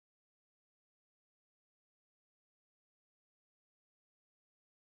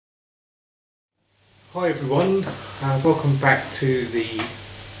Hi everyone, welcome back to the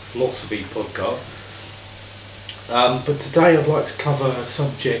Philosophy Podcast. But today I'd like to cover a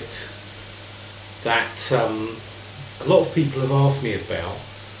subject that a lot of people have asked me about.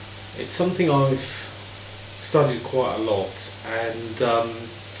 It's something I've studied quite a lot, and I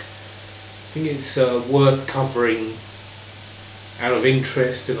think it's worth covering out of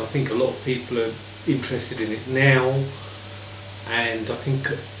interest, and I think a lot of people are interested in it now, and I think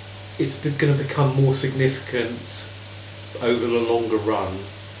it's going to become more significant over the longer run,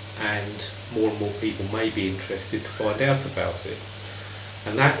 and more people may be interested to find out about it,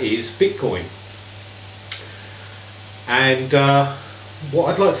 and that is Bitcoin. And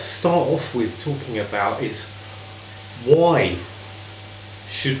what I'd like to start off with talking about is why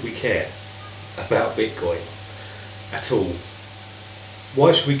should we care about Bitcoin at all?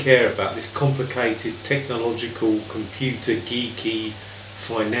 Why should we care about this complicated technological, computer, geeky,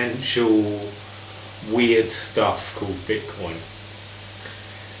 financial, weird stuff called Bitcoin?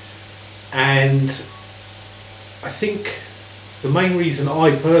 And I think the main reason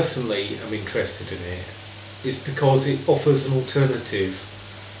I personally am interested in it is because it offers an alternative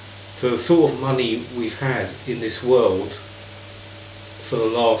to the sort of money we've had in this world for the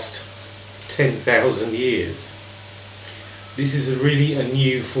last 10,000 years. This is really a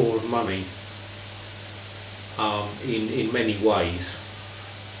new form of money in many ways.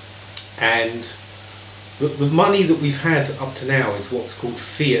 And the money that we've had up to now is what's called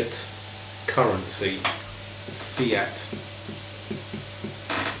fiat currency. Fiat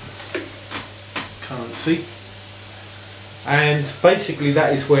currency. And basically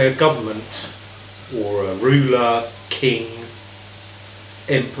that is where a government or a ruler, king,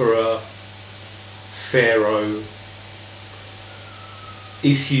 emperor, pharaoh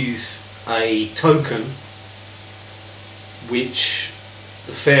issues a token which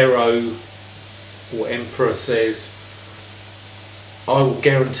the pharaoh or emperor says, I will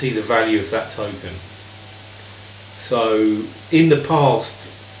guarantee the value of that token. So in the past,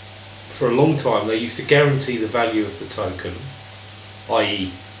 for a long time, they used to guarantee the value of the token,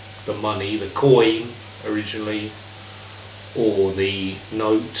 i.e. the money, the coin originally, or the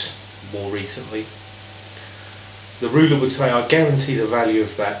note more recently. The ruler would say, I guarantee the value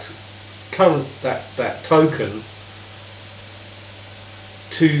of that token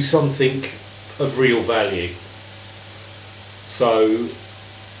to something of real value. So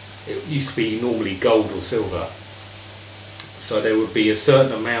it used to be normally gold or silver. So there would be a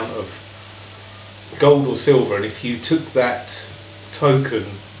certain amount of gold or silver, and if you took that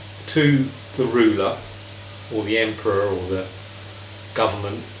token to the ruler or the emperor or the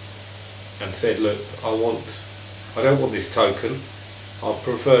government and said, look, I don't want this token, I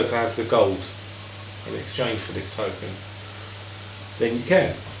prefer to have the gold in exchange for this token, then you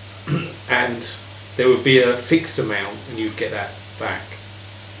can. And there would be a fixed amount and you'd get that back.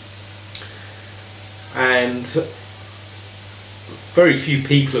 And very few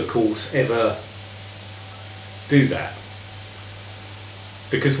people, of course, ever do that,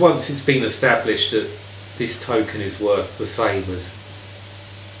 because once it's been established that this token is worth the same as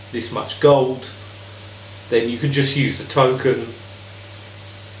this much gold, then you can just use the token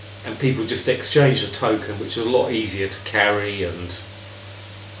and people just exchange the token, which is a lot easier to carry and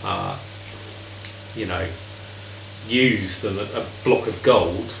use than a block of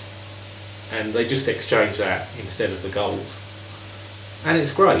gold, and they just exchange that instead of the gold, and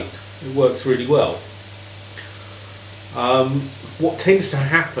it's great, it works really well. What tends to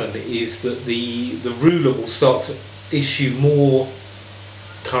happen is that the ruler will start to issue more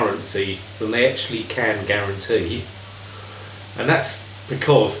currency than they actually can guarantee, and that's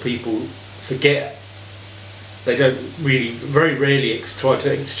because people forget. They don't really, very rarely try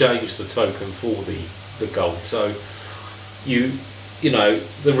to exchange the token for the gold. So the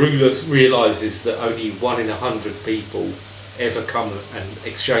ruler realises that only 1 in 100 people ever come and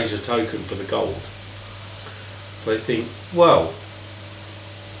exchange a token for the gold. So they think, well,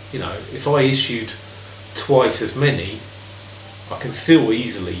 if I issued twice as many, I can still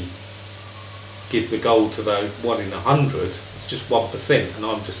easily give the gold to the 1 in 100. It's just 1%, and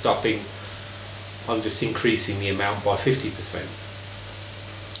I'm just increasing the amount by 50%.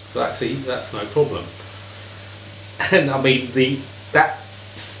 So that's no problem. And I mean that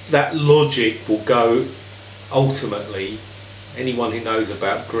logic will go, ultimately, anyone who knows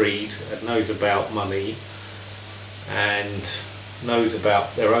about greed and knows about money and knows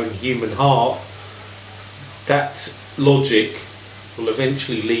about their own human heart, that logic will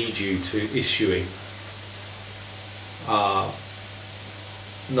eventually lead you to issuing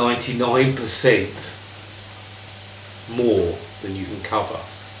 99% more than you can cover.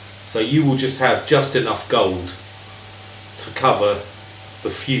 So you will just have just enough gold to cover the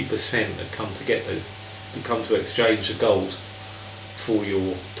few percent that come to exchange the gold for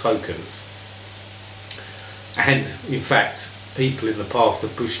your tokens. And in fact, people in the past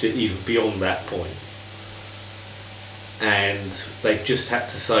have pushed it even beyond that point, and they've just had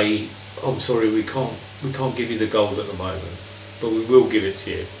to say, "I'm sorry, we can't give you the gold at the moment, but we will give it to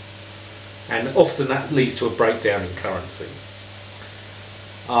you." And often that leads to a breakdown in currency.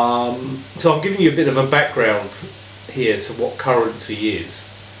 So I'm giving you a bit of a background here to what currency is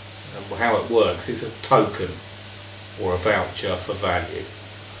and how it works. It's a token or a voucher for value,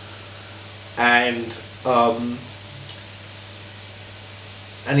 and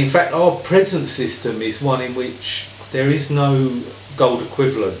in fact our present system is one in which there is no gold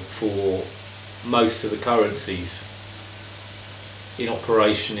equivalent for most of the currencies in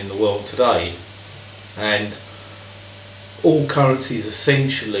operation in the world today, and all currencies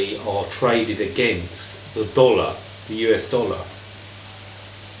essentially are traded against the dollar, the US dollar,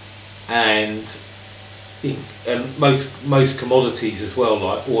 and most commodities as well,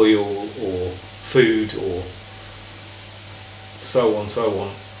 like oil or food or so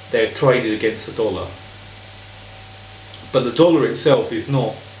on, they're traded against the dollar. But the dollar itself is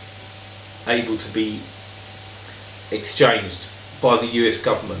not able to be exchanged by the US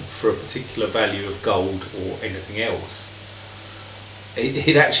government for a particular value of gold or anything else.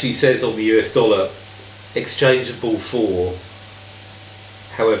 It actually says on the US dollar, exchangeable for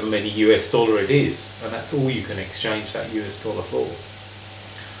however many US dollar it is, and that's all you can exchange that US dollar for.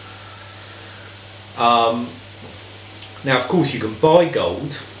 Now of course you can buy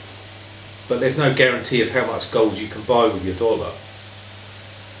gold, but there's no guarantee of how much gold you can buy with your dollar.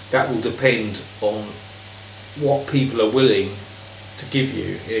 That will depend on what people are willing to give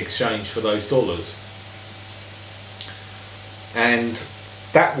you in exchange for those dollars, and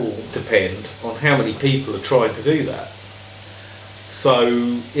that will depend on how many people are trying to do that.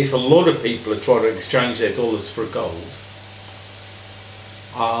 So if a lot of people are trying to exchange their dollars for gold,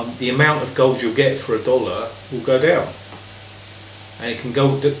 the amount of gold you'll get for a dollar will go down, and it can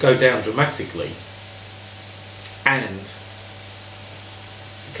go down dramatically, and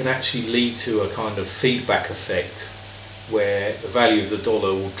it can actually lead to a kind of feedback effect where the value of the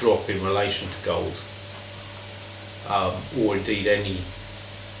dollar will drop in relation to gold, or indeed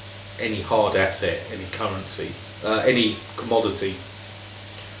any hard asset, any currency, any commodity.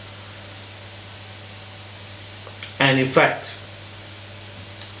 And in fact,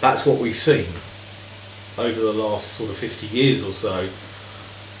 that's what we've seen over the last sort of 50 years or so.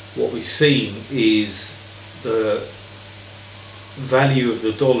 What we've seen is the value of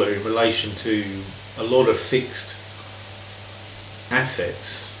the dollar in relation to a lot of fixed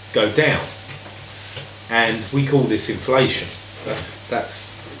assets go down, and we call this inflation.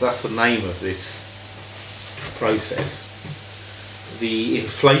 That's the name of this process, the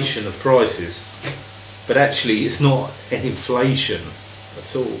inflation of prices. But actually it's not an inflation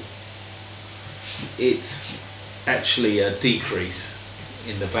at all, it's actually a decrease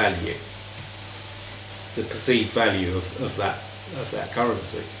in the value, the perceived value of that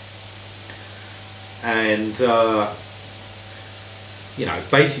currency. And you know,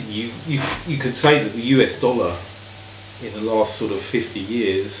 basically you could say that the US dollar in the last sort of 50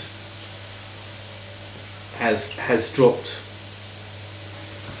 years has dropped,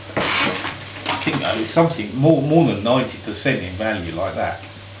 I think it's something more than 90% in value, like that.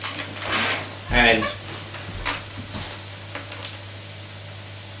 And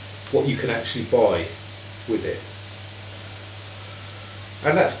what you can actually buy with it,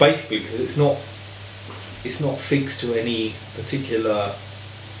 and that's basically because it's not fixed to any particular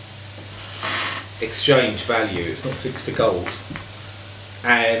exchange value. It's not fixed to gold,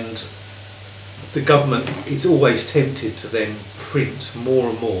 and the government is always tempted to then print more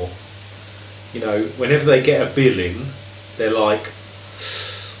and more. You know, whenever they get a bill in, they're like,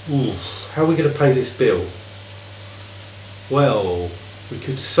 ooh, how are we going to pay this bill? Well, we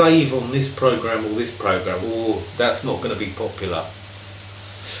could save on this program or this program. Oh, that's not going to be popular.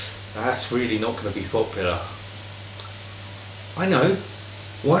 That's really not going to be popular. I know.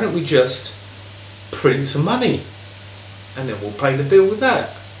 Why don't we just print some money and then we'll pay the bill with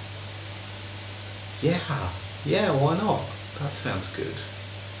that? Yeah, why not? That sounds good.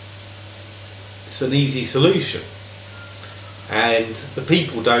 It's an easy solution, and the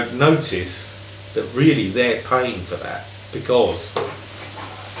people don't notice that really they're paying for that, because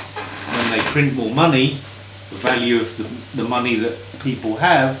when they print more money, the value of the money that people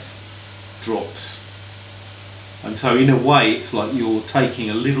have drops. And so in a way it's like you're taking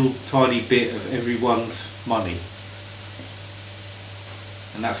a little tiny bit of everyone's money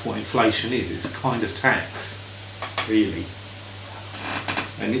And that's what inflation is. It's a kind of tax, really.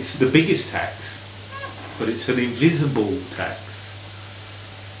 And it's the biggest tax, but it's an invisible tax.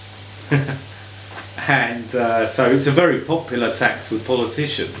 And so it's a very popular tax with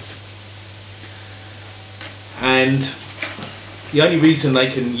politicians. And the only reason they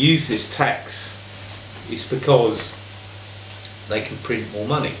can use this tax is because they can print more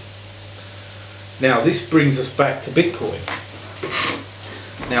money. Now this brings us back to Bitcoin.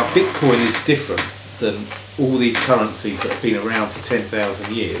 Now Bitcoin is different than all these currencies that have been around for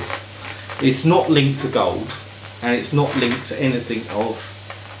 10,000 years. It's not linked to gold, and it's not linked to anything of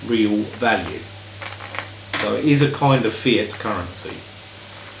real value. So it is a kind of fiat currency.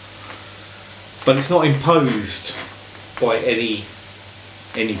 But it's not imposed by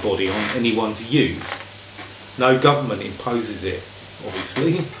anybody on anyone to use. No government imposes it,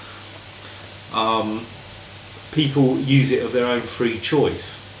 obviously. People use it of their own free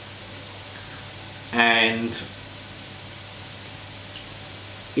choice. And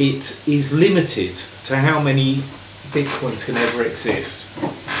it is limited to how many bitcoins can ever exist.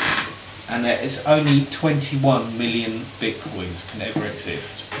 And there is only 21 million bitcoins can ever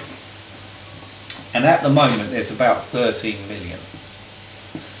exist. And at the moment there's about 13 million.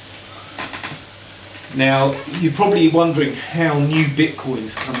 Now you're probably wondering how new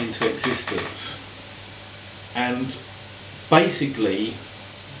bitcoins come into existence. And basically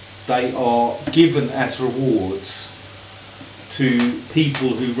they are given as rewards to people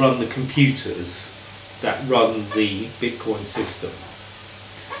who run the computers that run the Bitcoin system.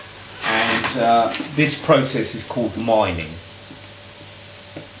 And this process is called mining.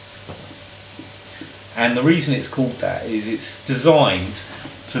 And the reason it's called that is it's designed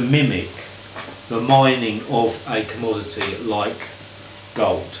to mimic the mining of a commodity like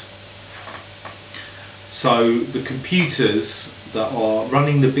gold. So the computers that are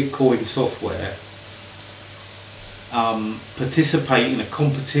running the Bitcoin software participate in a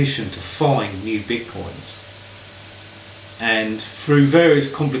competition to find new Bitcoins. And through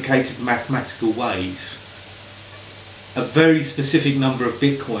various complicated mathematical ways, a very specific number of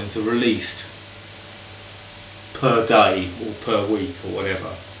Bitcoins are released per day or per week or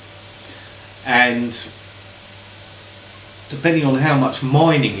whatever. And depending on how much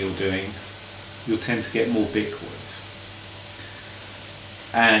mining you're doing, you'll tend to get more Bitcoins.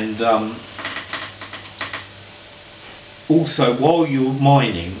 And also, while you're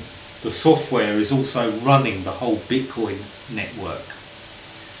mining, the software is also running the whole Bitcoin network.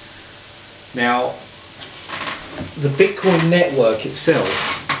 Now, the Bitcoin network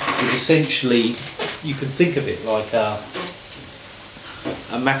itself is essentially, you can think of it like a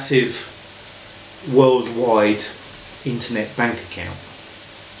massive worldwide internet bank account.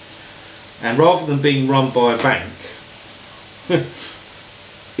 And rather than being run by a bank,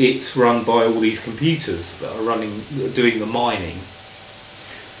 it's run by all these computers that are doing the mining.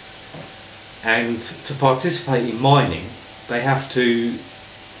 And to participate in mining, they have to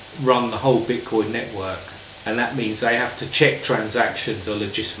run the whole Bitcoin network, and that means they have to check transactions are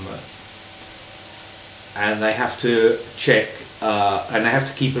legitimate, and they have to check and they have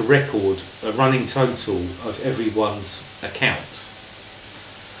to keep a record, a running total of everyone's account.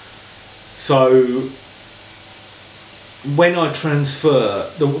 So when I transfer,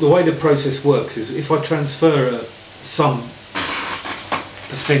 the way the process works is if I transfer some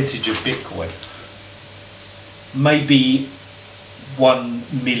percentage of Bitcoin, maybe 1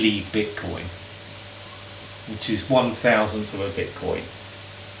 milli Bitcoin, which is 1,000th of a Bitcoin,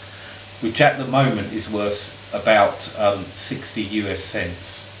 which at the moment is worth about 60 US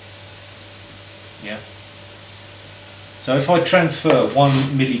cents. Yeah. So if I transfer 1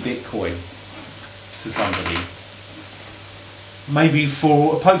 milli Bitcoin to somebody, maybe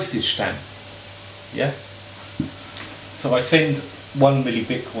for a postage stamp, yeah. So I send 1 milli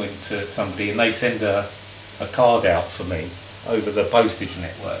Bitcoin to somebody, and they send a card out for me over the postage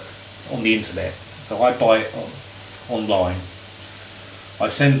network on the internet. So I buy it online. I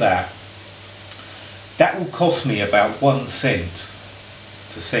send that. That will cost me about 1 cent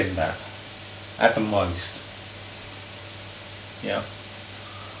to send that, at the most. Yeah.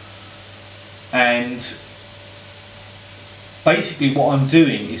 And basically what I'm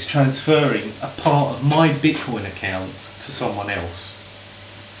doing is transferring a part of my Bitcoin account to someone else.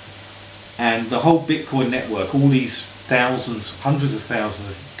 And the whole Bitcoin network, all these thousands, hundreds of thousands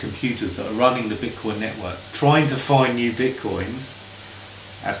of computers that are running the Bitcoin network, trying to find new Bitcoins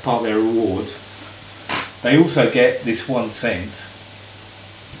as part of their reward, they also get this 1 cent,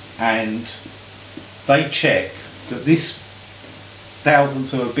 and they check that this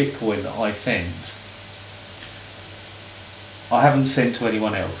 1,000th of a Bitcoin that I send I haven't sent to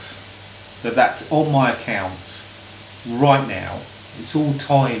anyone else. That's on my account right now. It's all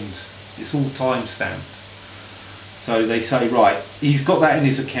timed. It's all time stamped. So they say, right, he's got that in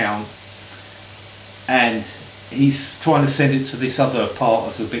his account and he's trying to send it to this other part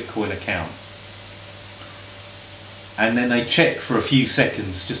of the Bitcoin account. And then they check for a few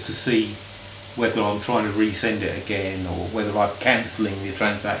seconds just to see whether I'm trying to resend it again or whether I'm cancelling the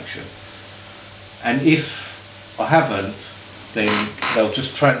transaction. And if I haven't, then they'll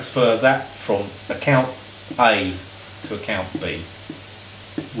just transfer that from account A to account B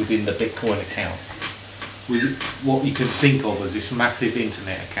within the Bitcoin account, with what you can think of as this massive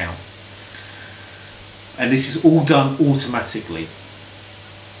internet account. And this is all done automatically.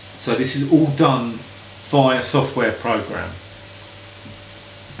 So this is all done by a software program,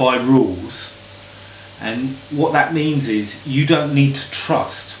 by rules. And what that means is you don't need to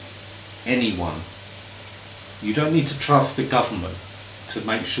trust anyone. You don't need to trust the government to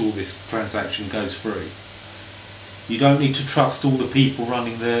make sure this transaction goes through. You don't need to trust all the people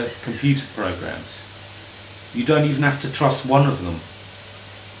running the computer programs. You don't even have to trust one of them,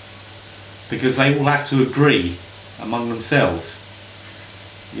 because they all have to agree among themselves.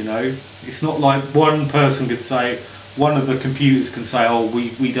 You know, it's not like one person could say, one of the computers can say, oh,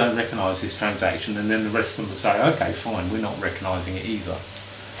 we don't recognise this transaction, and then the rest of them will say, okay, fine, we're not recognising it either.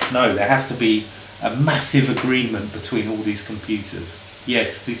 No, there has to be a massive agreement between all these computers.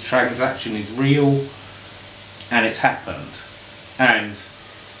 Yes, this transaction is real and it's happened, and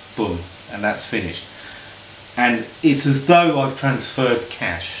boom, and that's finished. And it's as though I've transferred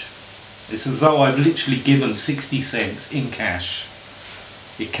cash. It's as though I've literally given 60 cents in cash.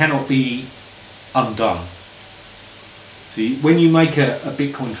 It cannot be undone. So when you make a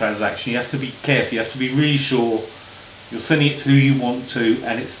Bitcoin transaction, you have to be careful. You have to be really sure you're sending it to who you want to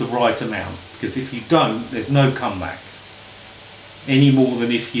and it's the right amount. Because if you don't, there's no comeback. Any more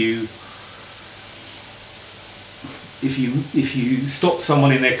than if you stopped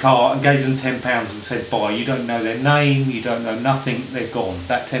someone in their car and gave them £10 and said buy, you don't know their name, you don't know nothing, they're gone.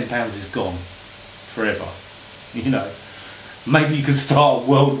 That £10 is gone forever. You know, maybe you could start a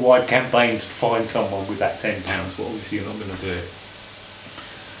worldwide campaign to find someone with that £10, but obviously you're not going to do it.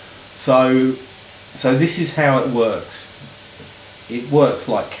 So this is how it works. It works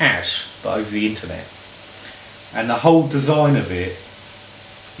like cash, but over the internet. And the whole design of it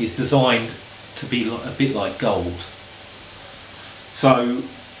is designed to be a bit like gold. So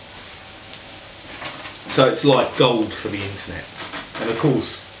it's like gold for the internet. And of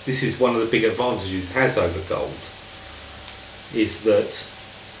course, this is one of the big advantages it has over gold, is that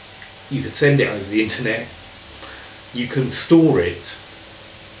you can send it over the internet, you can store it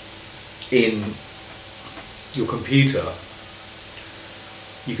in your computer,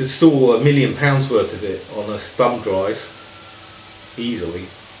 you can store £1 million worth of it on a thumb drive easily.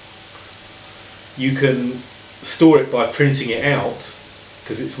 You can store it by printing it out,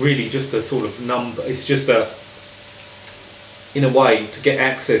 because it's really just a sort of number, it's just in a way, to get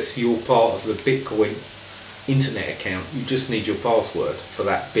access to your part of the Bitcoin internet account, you just need your password for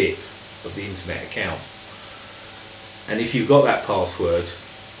that bit of the internet account. And if you've got that password,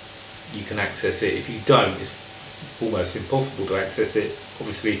 you can access it. If you don't, it's almost impossible to access it,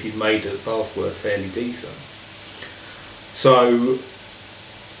 obviously, if you've made the password fairly decent. So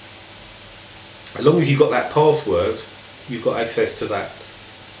as long as you've got that password, you've got access to that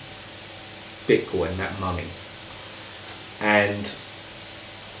Bitcoin, that money. And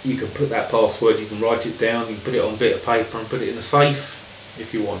you can put that password, you can write it down, you can put it on a bit of paper and put it in a safe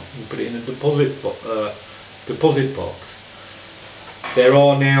if you want. You can put it in a deposit box. There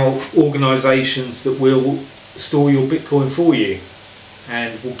are now organisations that will store your Bitcoin for you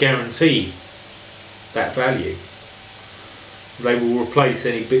and will guarantee that value. They will replace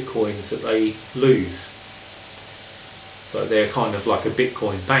any Bitcoins that they lose. So they're kind of like a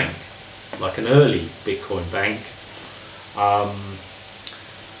Bitcoin bank, like an early Bitcoin bank.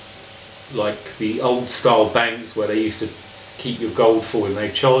 Like the old style banks where they used to keep your gold for you and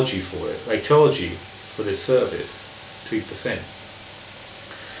they charge you for it. They charge you for this service 2%.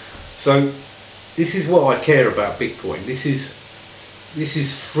 So this is what I care about Bitcoin. This is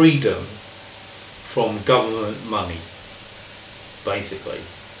freedom from government money, basically.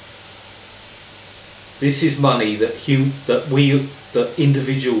 This is money that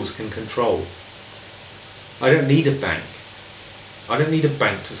individuals can control. I don't need a bank. I don't need a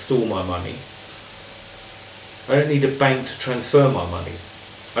bank to store my money. I don't need a bank to transfer my money.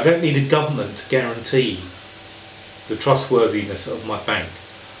 I don't need a government to guarantee the trustworthiness of my bank.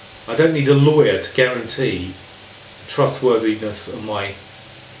 I don't need a lawyer to guarantee the trustworthiness of my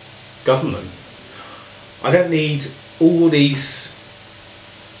government. I don't need all these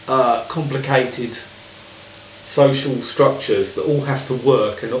complicated social structures that all have to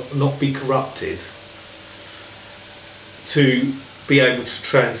work and not be corrupted to be able to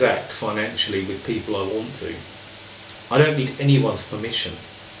transact financially with people I want to. I don't need anyone's permission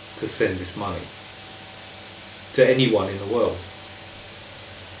to send this money to anyone in the world.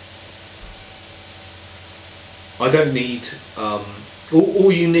 I don't need,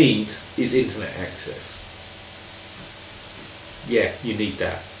 all you need is internet access. Yeah, you need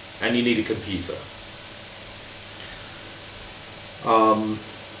that. And you need a computer. And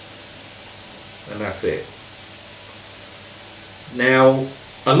that's it. Now,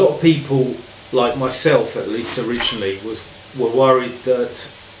 a lot of people, like myself at least originally, were worried that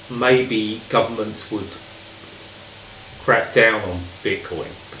maybe governments would crack down on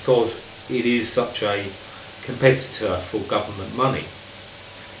Bitcoin because it is such a competitor for government money.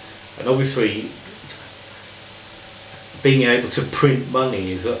 And obviously, being able to print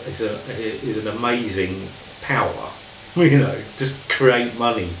money is an amazing power. You know, just create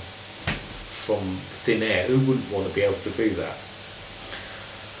money from thin air. Who wouldn't want to be able to do that?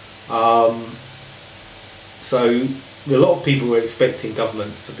 So a lot of people were expecting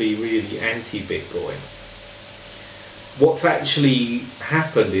governments to be really anti-Bitcoin. What's actually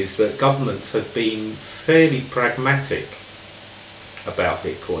happened is that governments have been fairly pragmatic about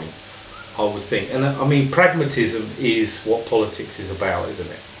Bitcoin, I would think. And I mean, pragmatism is what politics is about, isn't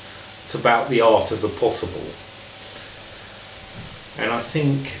it? It's about the art of the possible. And I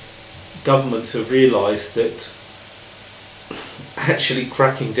think governments have realised that actually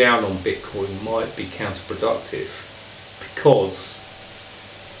cracking down on Bitcoin might be counterproductive, because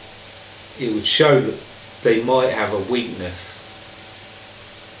it would show that they might have a weakness.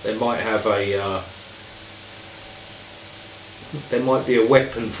 They might have there might be a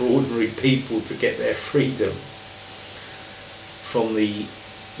weapon for ordinary people to get their freedom from the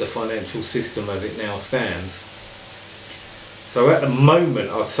financial system as it now stands. So at the moment,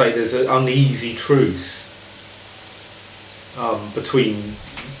 I'd say there's an uneasy truce between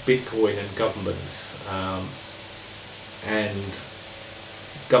Bitcoin and governments, and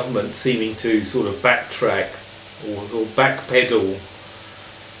governments seeming to sort of backtrack or backpedal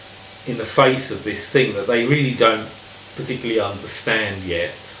in the face of this thing that they really don't particularly understand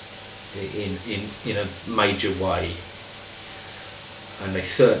yet in a major way, and they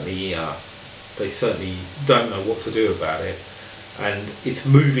certainly don't know what to do about it. And it's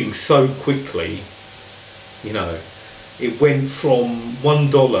moving so quickly. You know, it went from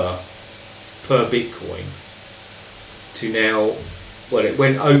 $1 per Bitcoin to now, well, it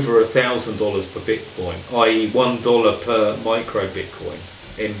went over $1,000 per Bitcoin, i.e. $1 per micro Bitcoin,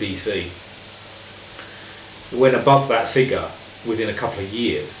 MBC. It went above that figure within a couple of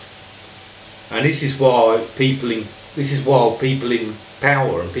years, and this is why people in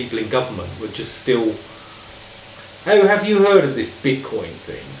power and people in government were just still, oh, have you heard of this Bitcoin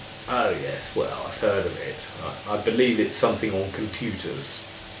thing? Oh yes, well, I've heard of it. I believe it's something on computers.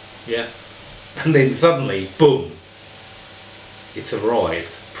 Yeah, and then suddenly, boom, it's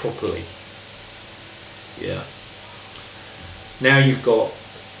arrived properly. Yeah. Now you've got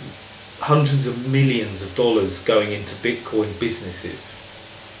hundreds of millions of dollars going into Bitcoin businesses.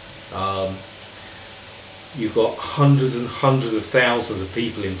 You've got hundreds and hundreds of thousands of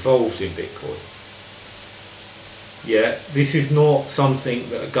people involved in Bitcoin. Yeah, this is not something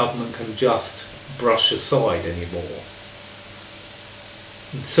that a government can just brush aside anymore.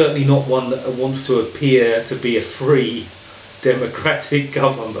 Certainly not one that wants to appear to be a free, democratic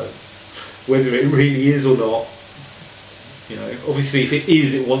government, whether it really is or not. You know, obviously if it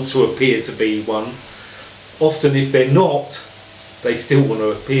is, it wants to appear to be one. Often if they're not, they still want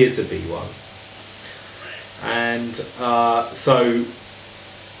to appear to be one. And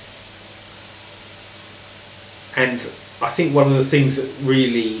and I think one of the things that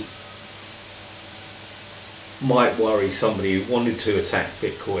really might worry somebody who wanted to attack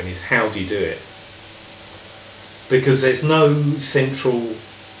Bitcoin is, how do you do it? Because there's no central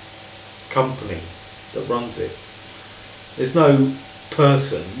company that runs it. There's no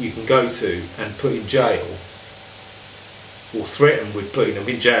person you can go to and put in jail or threaten with putting them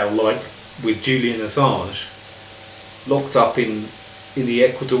in jail, like with Julian Assange, locked up in the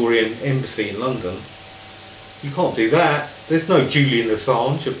Ecuadorian embassy in London. You can't do that. There's no Julian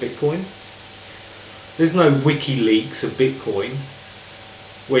Assange of Bitcoin. There's no WikiLeaks of Bitcoin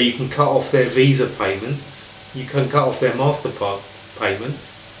where you can cut off their Visa payments. You can cut off their MasterCard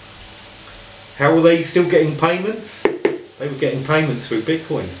payments. How were they still getting payments? They were getting payments through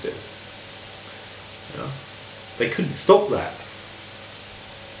Bitcoin still. Yeah. They couldn't stop that.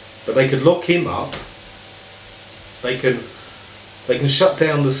 But they could lock him up They can shut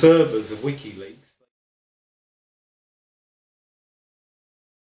down the servers of WikiLeaks.